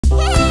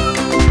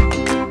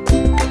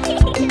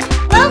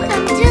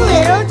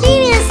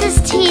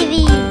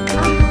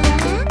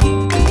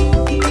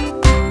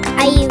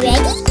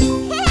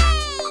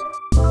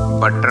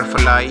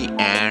butterfly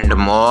and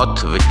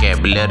moth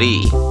vocabulary.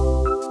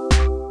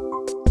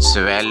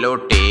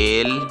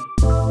 Swallowtail,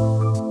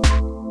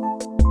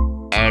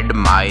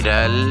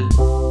 admiral,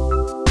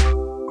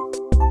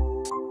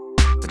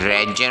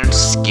 regent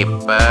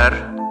skipper,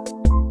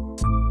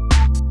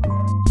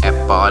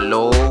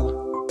 Apollo,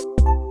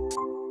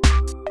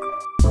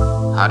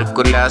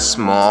 Hercules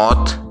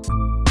moth,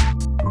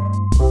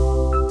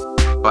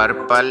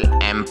 purple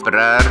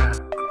emperor,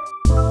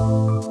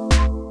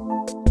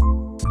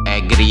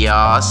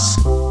 Agrias,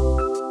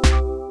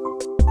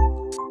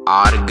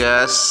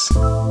 Argus,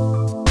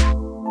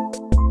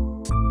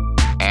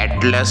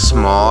 Atlas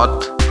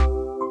moth,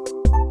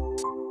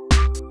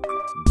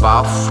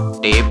 buff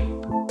tip,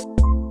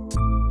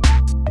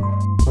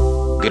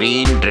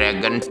 green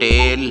dragon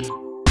tail,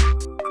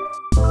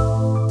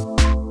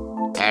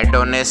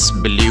 Adonis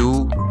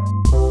blue,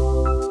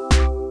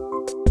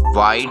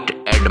 white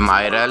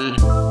admiral,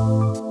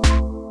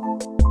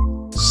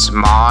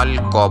 small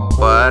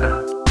copper,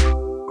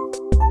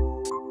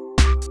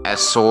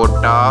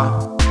 Asota,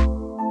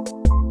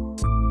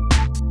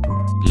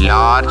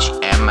 large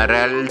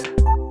emerald,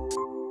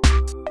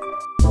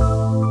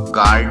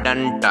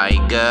 garden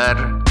tiger,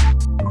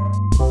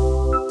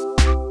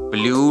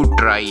 blue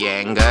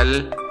triangle,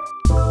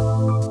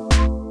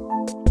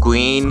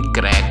 queen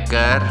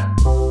cracker,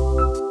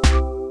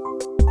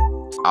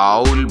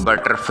 owl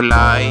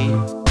butterfly,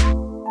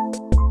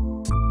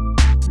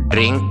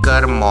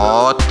 drinker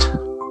moth,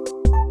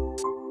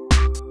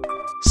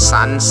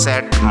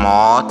 sunset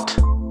moth,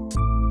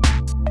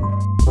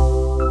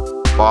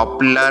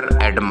 poplar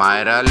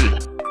admiral,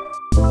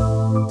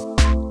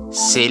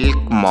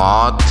 silk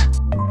moth,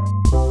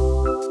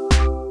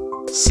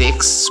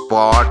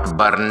 six-spot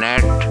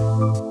burnet,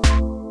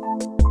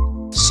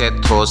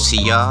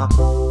 Sethosia,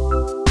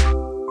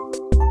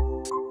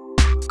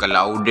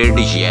 clouded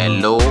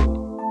yellow,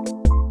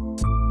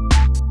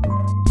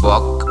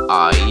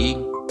 buckeye,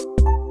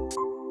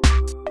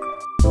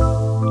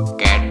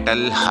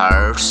 cattle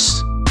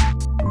hearts,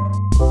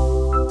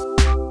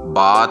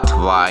 bath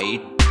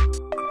white,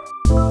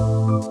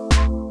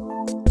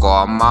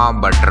 comma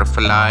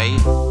butterfly,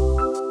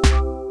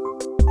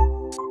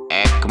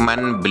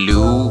 Ekman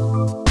blue,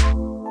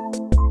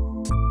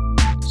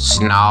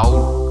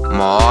 snout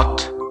moth,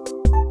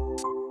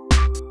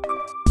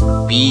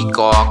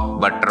 peacock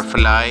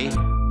butterfly,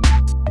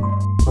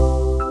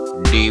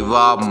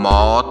 diva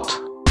moth,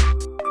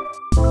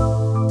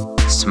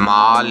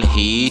 small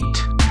heath,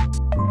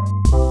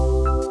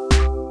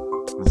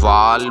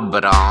 wall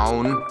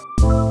brown,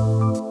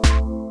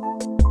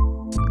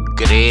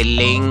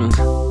 grayling,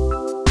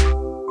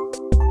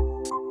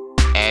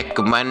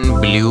 Ekman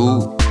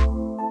blue,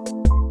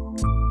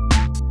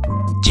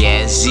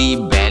 jazzy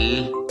bell,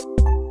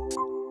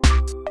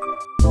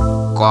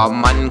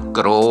 common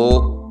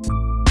crow,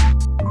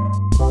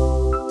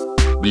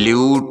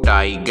 blue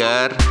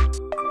tiger,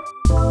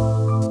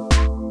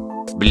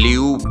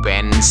 blue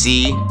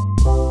pansy,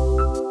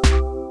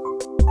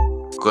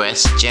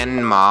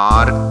 question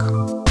mark,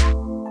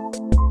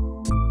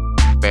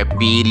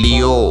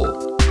 papilio.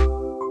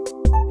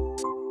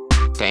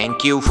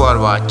 Thank you for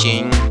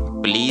watching.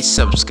 Please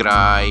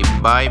subscribe.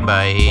 Bye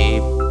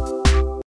bye.